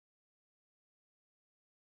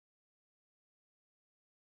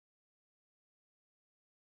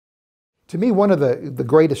To me, one of the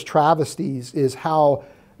greatest travesties is how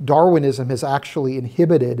Darwinism has actually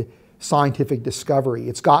inhibited scientific discovery.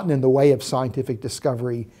 It's gotten in the way of scientific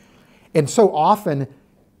discovery. And so often,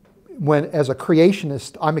 when as a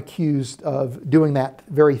creationist, I'm accused of doing that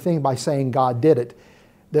very thing by saying God did it.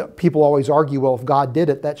 People always argue, well, if God did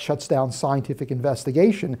it, that shuts down scientific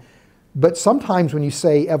investigation. But sometimes when you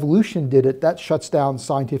say evolution did it, that shuts down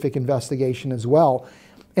scientific investigation as well.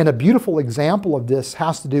 And a beautiful example of this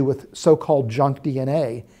has to do with so-called junk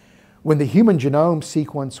DNA. When the human genome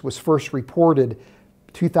sequence was first reported,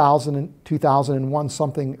 2001,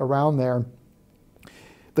 something around there,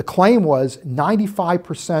 the claim was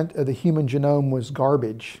 95% of the human genome was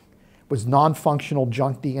garbage, was non-functional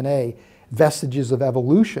junk DNA, vestiges of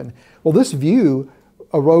evolution. Well, this view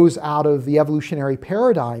arose out of the evolutionary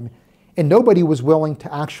paradigm, and nobody was willing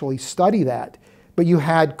to actually study that. But you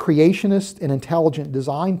had creationist and intelligent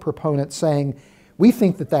design proponents saying, we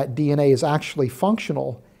think that that DNA is actually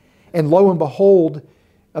functional. And lo and behold,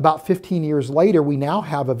 about 15 years later, we now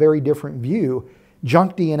have a very different view.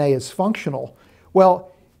 Junk DNA is functional.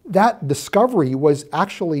 Well, that discovery was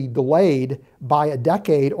actually delayed by a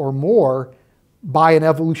decade or more by an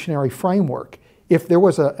evolutionary framework. If there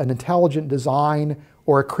was an intelligent design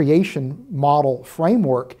or a creation model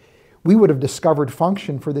framework, we would have discovered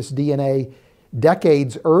function for this DNA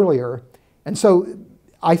decades earlier. And so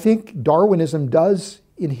I think Darwinism does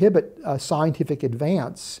inhibit scientific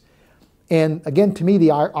advance. And again, to me,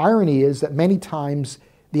 the irony is that many times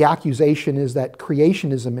the accusation is that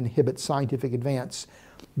creationism inhibits scientific advance.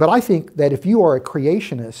 But I think that if you are a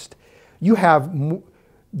creationist, you have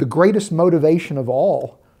the greatest motivation of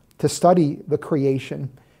all to study the creation,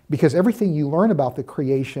 because everything you learn about the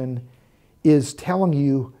creation is telling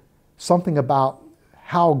you something about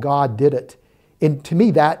how God did it. And to me,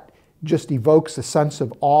 that just evokes a sense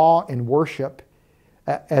of awe and worship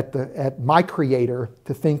at my Creator,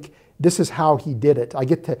 to think this is how He did it. I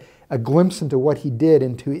get a glimpse into what He did,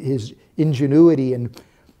 into His ingenuity and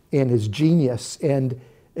His genius, and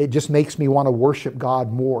it just makes me want to worship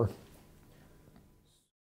God more.